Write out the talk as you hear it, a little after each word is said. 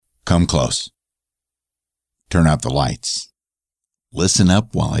Come close. Turn out the lights. Listen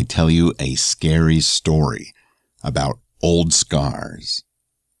up while I tell you a scary story about old scars.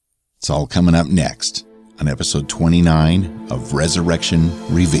 It's all coming up next on episode 29 of Resurrection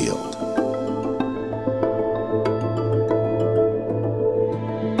Revealed.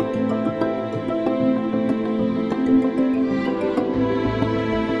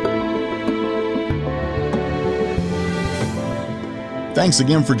 Thanks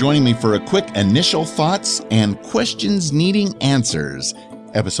again for joining me for a quick initial thoughts and questions needing answers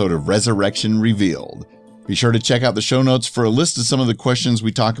episode of Resurrection Revealed. Be sure to check out the show notes for a list of some of the questions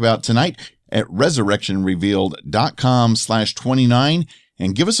we talk about tonight at resurrectionrevealed.com/29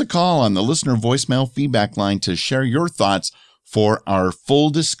 and give us a call on the listener voicemail feedback line to share your thoughts for our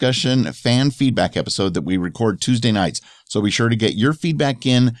full discussion fan feedback episode that we record Tuesday nights. So be sure to get your feedback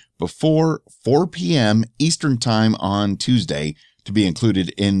in before 4 p.m. Eastern Time on Tuesday to be included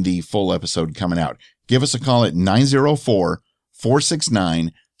in the full episode coming out. Give us a call at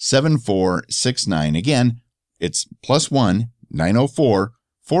 904-469-7469. Again, it's +1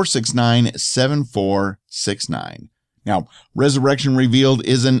 904-469-7469. Now, Resurrection Revealed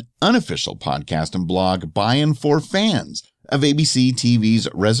is an unofficial podcast and blog by and for fans of ABC TV's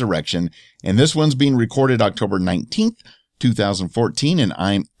Resurrection, and this one's being recorded October 19th, 2014, and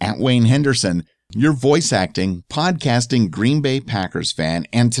I'm at Wayne Henderson, your voice acting, podcasting Green Bay Packers fan,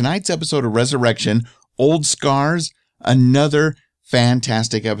 and tonight's episode of Resurrection, Old Scars, another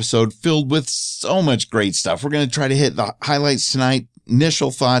fantastic episode filled with so much great stuff. We're going to try to hit the highlights tonight,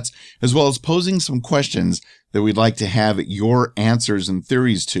 initial thoughts, as well as posing some questions that we'd like to have your answers and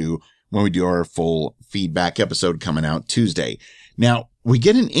theories to when we do our full feedback episode coming out Tuesday. Now, we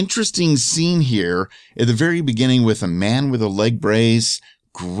get an interesting scene here at the very beginning with a man with a leg brace.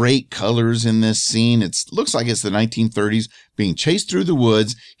 Great colors in this scene. It looks like it's the 1930s, being chased through the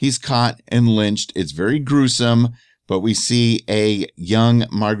woods. He's caught and lynched. It's very gruesome, but we see a young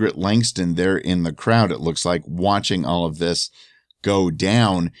Margaret Langston there in the crowd, it looks like, watching all of this go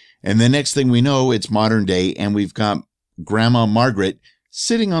down. And the next thing we know, it's modern day, and we've got Grandma Margaret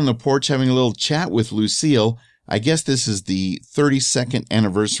sitting on the porch having a little chat with Lucille. I guess this is the 32nd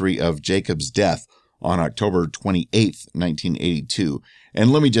anniversary of Jacob's death on October 28th, 1982. And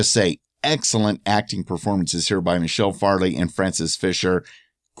let me just say, excellent acting performances here by Michelle Farley and Frances Fisher.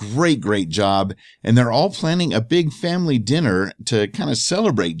 Great job. And they're all planning a big family dinner to kind of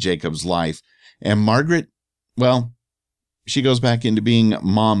celebrate Jacob's life. And Margaret, well, she goes back into being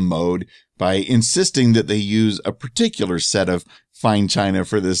mom mode by insisting that they use a particular set of fine china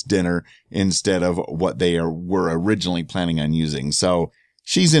for this dinner instead of what they were originally planning on using. So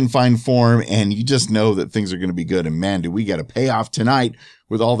she's in fine form, and you just know that things are going to be good. And man, do we get a payoff tonight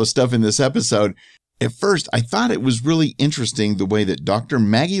with all the stuff in this episode. At first, I thought it was really interesting the way that Dr.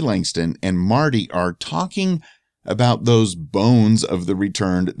 Maggie Langston and Marty are talking about those bones of the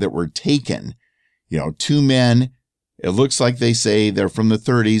returned that were taken. You know, two men, it looks like they say they're from the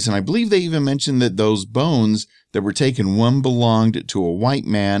 30s, and I believe they even mentioned that those bones that were taken, one belonged to a white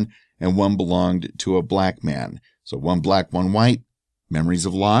man and one belonged to a black man. So one black, one white. Memories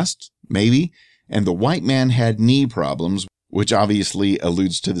of lost, maybe. And the white man had knee problems, which obviously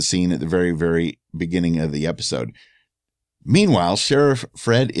alludes to the scene at the very beginning of the episode. Meanwhile, Sheriff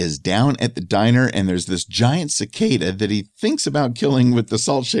Fred is down at the diner, and there's this giant cicada that he thinks about killing with the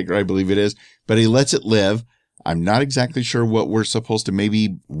salt shaker, I believe it is, but he lets it live. I'm not exactly sure what we're supposed to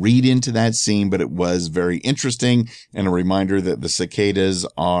maybe read into that scene, but it was very interesting and a reminder that the cicadas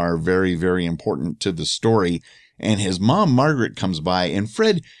are very important to the story. And his mom, Margaret, comes by, and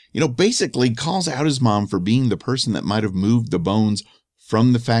Fred, basically calls out his mom for being the person that might have moved the bones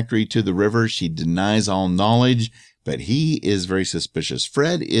from the factory to the river. She denies all knowledge, but he is very suspicious.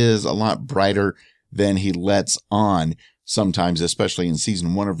 Fred is a lot brighter than he lets on sometimes, especially in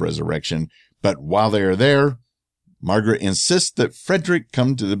season 1 of Resurrection. But while they are there, Margaret insists that Frederick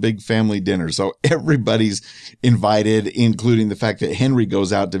come to the big family dinner. So everybody's invited, including the fact that Henry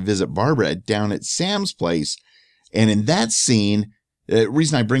goes out to visit Barbara down at Sam's place. And in that scene, the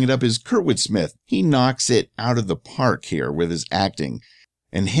reason I bring it up is Kurtwood Smith. He knocks it out of the park here with his acting.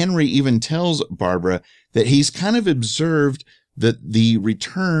 And Henry even tells Barbara that he's kind of observed that the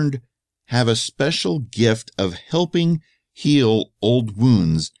returned have a special gift of helping heal old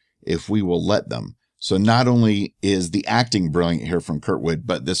wounds if we will let them. So not only is the acting brilliant here from Kurtwood,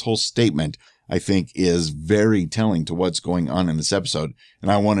 but this whole statement, I think, is very telling to what's going on in this episode. And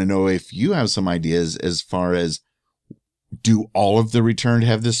I want to know if you have some ideas as far as, do all of the returned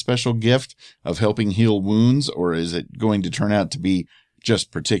have this special gift of helping heal wounds, or is it going to turn out to be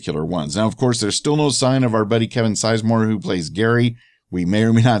just particular ones? Now, of course, there's still no sign of our buddy Kevin Sizemore, who plays Gary. We may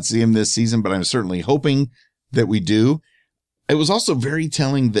or may not see him this season, but I'm certainly hoping that we do. It was also very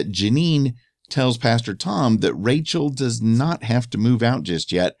telling that Janine tells Pastor Tom that Rachel does not have to move out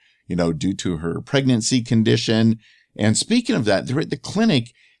just yet, due to her pregnancy condition. And speaking of that, they're at the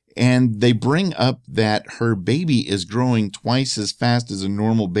clinic and they bring up that her baby is growing twice as fast as a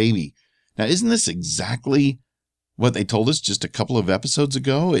normal baby. Now, isn't this exactly what they told us just a couple of episodes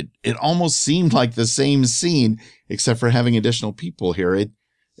ago? It almost seemed like the same scene, except for having additional people here. It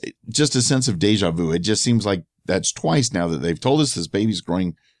just a sense of deja vu. It just seems like that's twice now that they've told us this baby's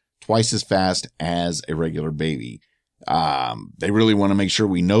growing twice as fast as a regular baby. They really want to make sure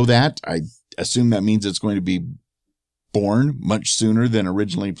we know that. I assume that means it's going to be born much sooner than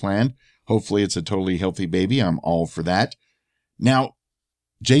originally planned. Hopefully it's a totally healthy baby. I'm all for that. Now,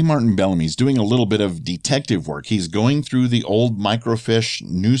 J. Martin Bellamy's doing a little bit of detective work. He's going through the old Microfiche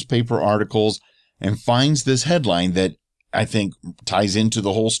newspaper articles and finds this headline that I think ties into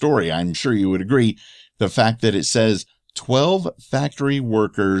the whole story. I'm sure you would agree. The fact that it says 12 factory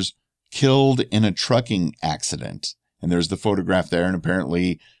workers killed in a trucking accident. And there's the photograph there. And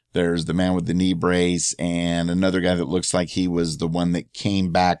apparently there's the man with the knee brace and another guy that looks like he was the one that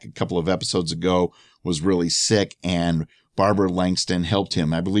came back a couple of episodes ago, was really sick, and Barbara Langston helped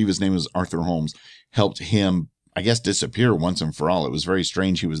him. I believe his name was Arthur Holmes, helped him, I guess, disappear once and for all. It was very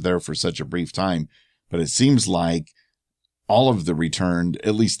strange he was there for such a brief time, but it seems like all of the returned,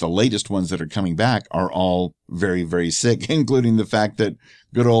 at least the latest ones that are coming back, are all very, very sick, including the fact that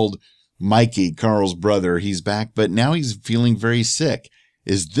good old Mikey, Carl's brother, he's back, but now he's feeling very sick.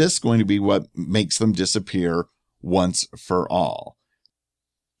 Is this going to be what makes them disappear once for all?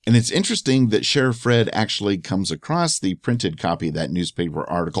 And it's interesting that Sheriff Fred actually comes across the printed copy of that newspaper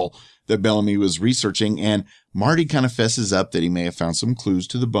article that Bellamy was researching, and Marty kind of fesses up that he may have found some clues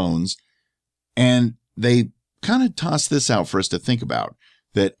to the bones. And they kind of toss this out for us to think about,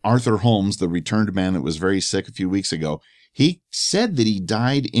 that Arthur Holmes, the returned man that was very sick a few weeks ago, he said that he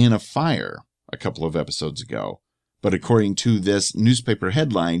died in a fire a couple of episodes ago. But according to this newspaper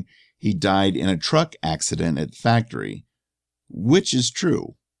headline, he died in a truck accident at the factory. Which is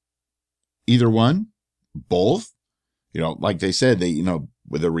true? Either one? Both? Like they said,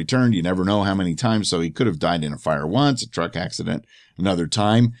 with a return, you never know how many times. So he could have died in a fire once, a truck accident another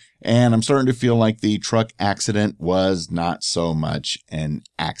time. And I'm starting to feel like the truck accident was not so much an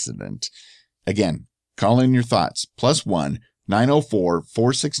accident. Again, call in your thoughts. +1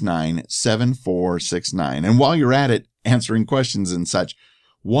 904-469-7469. And while you're at it, answering questions and such,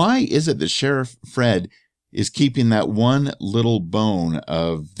 why is it that Sheriff Fred is keeping that one little bone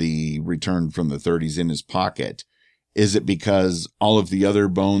of the return from the 30s in his pocket? Is it because all of the other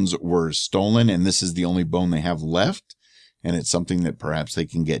bones were stolen and this is the only bone they have left? And it's something that perhaps they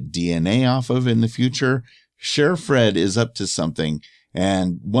can get DNA off of in the future? Sheriff Fred is up to something.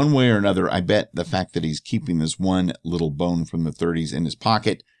 And one way or another, I bet the fact that he's keeping this one little bone from the 30s in his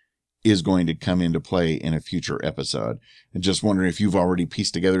pocket is going to come into play in a future episode. And just wondering if you've already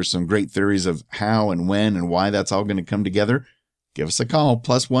pieced together some great theories of how and when and why that's all going to come together. Give us a call,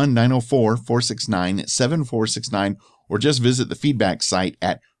 +1 904-469-7469, or just visit the feedback site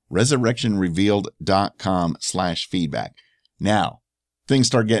at resurrectionrevealed.com/feedback. Now, things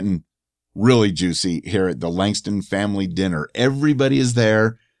start getting really juicy here at the Langston family dinner. Everybody is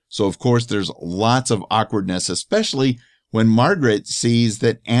there. So, of course, there's lots of awkwardness, especially when Margaret sees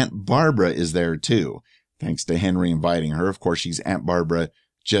that Aunt Barbara is there too. Thanks to Henry inviting her. Of course, she's Aunt Barbara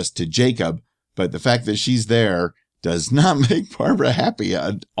just to Jacob, but the fact that she's there does not make Barbara happy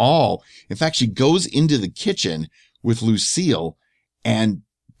at all. In fact, she goes into the kitchen with Lucille and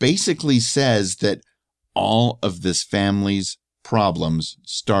basically says that all of this family's problems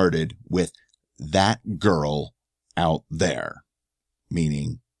started with that girl out there,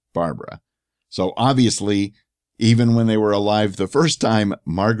 meaning Barbara. So obviously, even when they were alive the first time,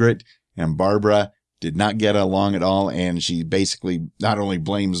 Margaret and Barbara did not get along at all. And she basically not only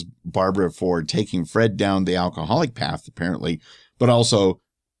blames Barbara for taking Fred down the alcoholic path, apparently, but also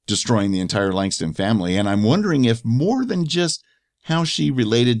destroying the entire Langston family. And I'm wondering if more than just how she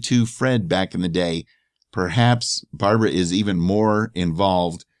related to Fred back in the day, perhaps Barbara is even more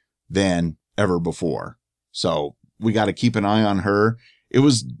involved than ever before. So we got to keep an eye on her. It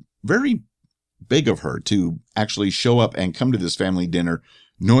was very big of her to actually show up and come to this family dinner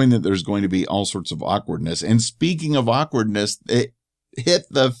knowing that there's going to be all sorts of awkwardness. And speaking of awkwardness, it hit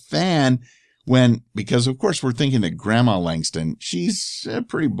the fan because of course we're thinking that Grandma Langston, she's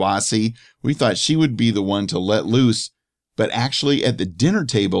pretty bossy. We thought she would be the one to let loose, but actually at the dinner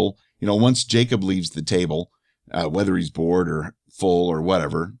table, once Jacob leaves the table, whether he's bored or full or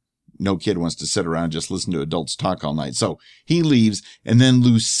whatever, no kid wants to sit around and just listen to adults talk all night. So he leaves, and then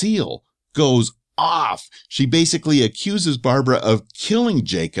Lucille goes off. She basically accuses Barbara of killing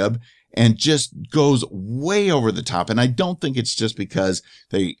Jacob and just goes way over the top. And I don't think it's just because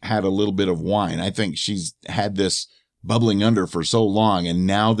they had a little bit of wine. I think she's had this bubbling under for so long, and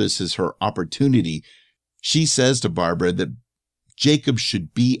now this is her opportunity. She says to Barbara that Jacob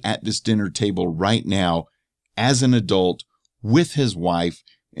should be at this dinner table right now as an adult with his wife,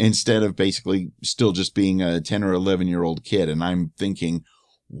 instead of basically still just being a 10 or 11-year-old kid. And I'm thinking,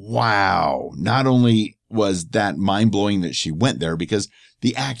 wow, not only was that mind-blowing that she went there, because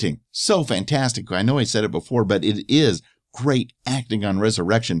the acting, so fantastic. I know I said it before, but it is great acting on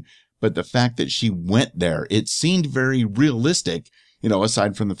Resurrection. But the fact that she went there, it seemed very realistic,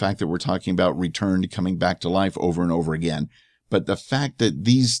 aside from the fact that we're talking about returned, coming back to life over and over again. But the fact that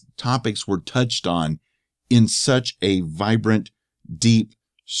these topics were touched on in such a vibrant, deep,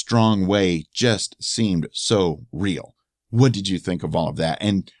 strong way just seemed so real. What did you think of all of that?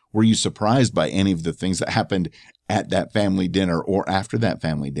 And were you surprised by any of the things that happened at that family dinner or after that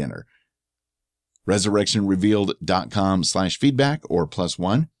family dinner? ResurrectionRevealed.com/feedback or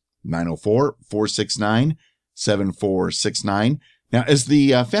 +1 904-469-7469. Now, as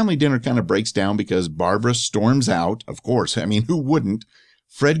the family dinner kind of breaks down because Barbara storms out, of course, I mean, who wouldn't?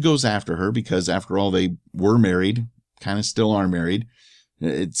 Fred goes after her because, after all, they were married, kind of still are married.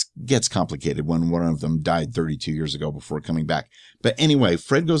 It gets complicated when one of them died 32 years ago before coming back. But anyway,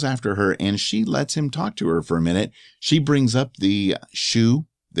 Fred goes after her, and she lets him talk to her for a minute. She brings up the shoe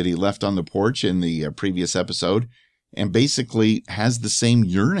that he left on the porch in the previous episode, and basically has the same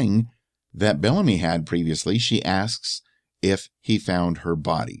yearning that Bellamy had previously. She asks if he found her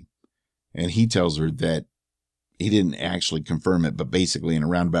body, and he tells her that he didn't actually confirm it, but basically in a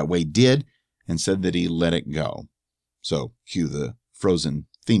roundabout way did, and said that he let it go. So cue the Frozen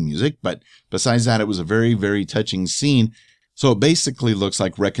theme music. But besides that, it was a very, very touching scene. So it basically looks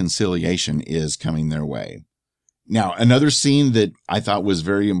like reconciliation is coming their way. Now, another scene that I thought was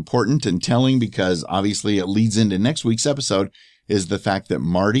very important and telling, because obviously it leads into next week's episode, is the fact that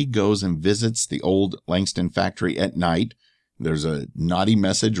Marty goes and visits the old Langston factory at night. There's a naughty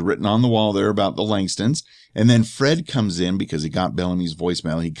message written on the wall there about the Langstons. And then Fred comes in because he got Bellamy's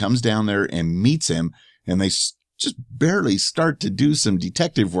voicemail. He comes down there and meets him, and they just barely start to do some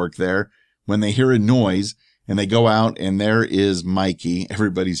detective work there when they hear a noise, and they go out, and there is Mikey,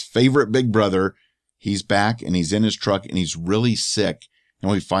 everybody's favorite big brother. He's back, and he's in his truck, and he's really sick.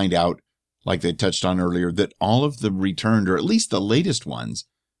 And we find out, like they touched on earlier, that all of the returned, or at least the latest ones,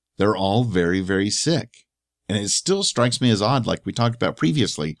 they're all very, very sick. And it still strikes me as odd, like we talked about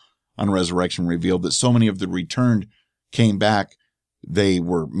previously on Resurrection Revealed, that so many of the returned came back. They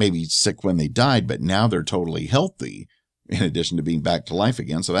were maybe sick when they died, but now they're totally healthy, in addition to being back to life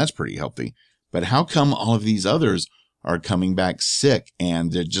again. So that's pretty healthy. But how come all of these others are coming back sick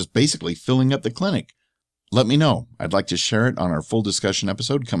and they're just basically filling up the clinic? Let me know. I'd like to share it on our full discussion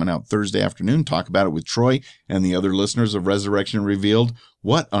episode coming out Thursday afternoon. Talk about it with Troy and the other listeners of Resurrection Revealed.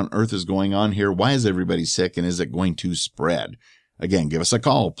 What on earth is going on here? Why is everybody sick, and is it going to spread? Again, give us a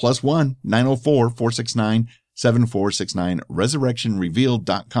call. +1 904-469-7469.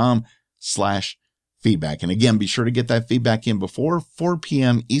 ResurrectionRevealed.com/feedback. And again, be sure to get that feedback in before 4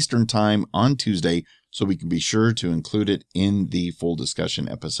 p.m. Eastern Time on Tuesday, so we can be sure to include it in the full discussion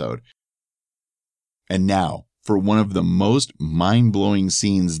episode. And now, for one of the most mind-blowing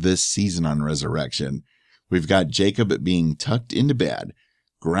scenes this season on Resurrection, we've got Jacob being tucked into bed.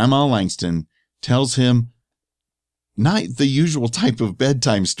 Grandma Langston tells him not the usual type of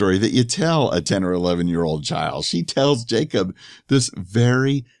bedtime story that you tell a 10 or 11-year-old child. She tells Jacob this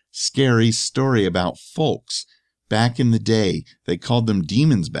very scary story about folks. Back in the day, they called them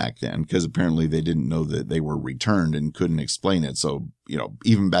demons back then, because apparently they didn't know that they were returned and couldn't explain it. So,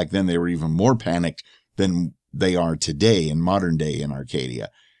 even back then they were even more panicked than they are today in modern day in Arcadia.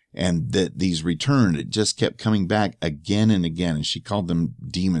 And that these returned, it just kept coming back again and again. And she called them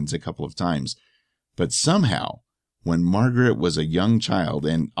demons a couple of times. But somehow, when Margaret was a young child,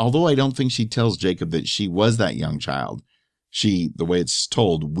 and although I don't think she tells Jacob that she was that young child, the way it's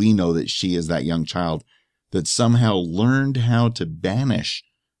told, we know that she is that young child that somehow learned how to banish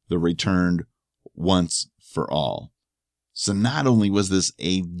the returned once for all. So not only was this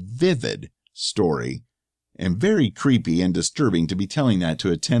a vivid story and very creepy and disturbing to be telling that to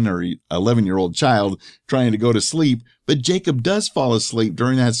a 10 or 11-year-old child trying to go to sleep, but Jacob does fall asleep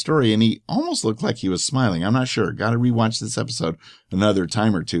during that story, and he almost looked like he was smiling. I'm not sure. Got to rewatch this episode another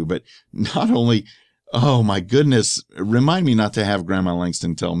time or two. But not only Oh my goodness. Remind me not to have Grandma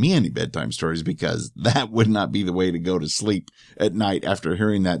Langston tell me any bedtime stories, because that would not be the way to go to sleep at night after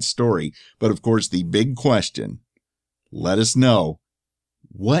hearing that story. But of course, the big question, let us know,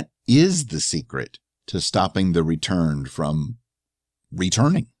 what is the secret to stopping the return from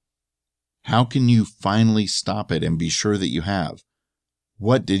returning? How can you finally stop it and be sure that you have?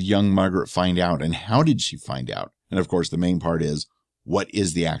 What did young Margaret find out, and how did she find out? And of course, the main part is, what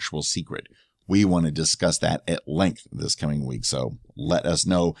is the actual secret? We want to discuss that at length this coming week. So let us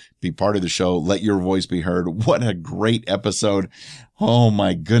know, be part of the show. Let your voice be heard. What a great episode. Oh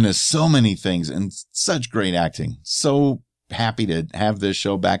my goodness. So many things and such great acting. So happy to have this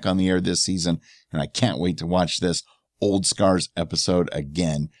show back on the air this season. And I can't wait to watch this Old Scars episode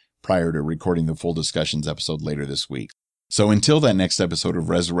again prior to recording the full discussions episode later this week. So until that next episode of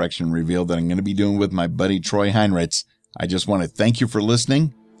Resurrection Revealed that I'm going to be doing with my buddy Troy Heinrichs, I just want to thank you for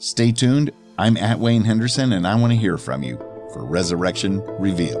listening. Stay tuned. I'm at Wayne Henderson, and I want to hear from you for Resurrection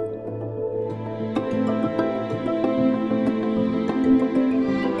Revealed.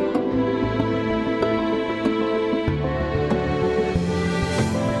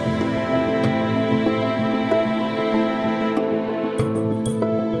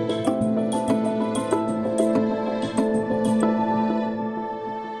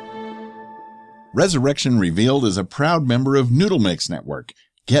 Resurrection Revealed is a proud member of Noodle Mix Network.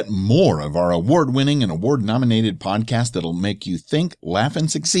 Get more of our award-winning and award-nominated podcast that'll make you think, laugh, and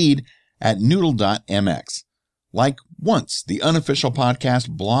succeed at noodle.mx. Like Once, the unofficial podcast,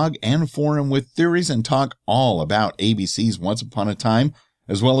 blog, and forum with theories and talk all about ABC's Once Upon a Time,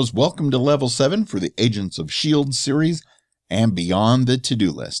 as well as Welcome to Level 7 for the Agents of S.H.I.E.L.D. series, and Beyond the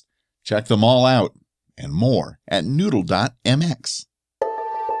To-Do List. Check them all out and more at noodle.mx.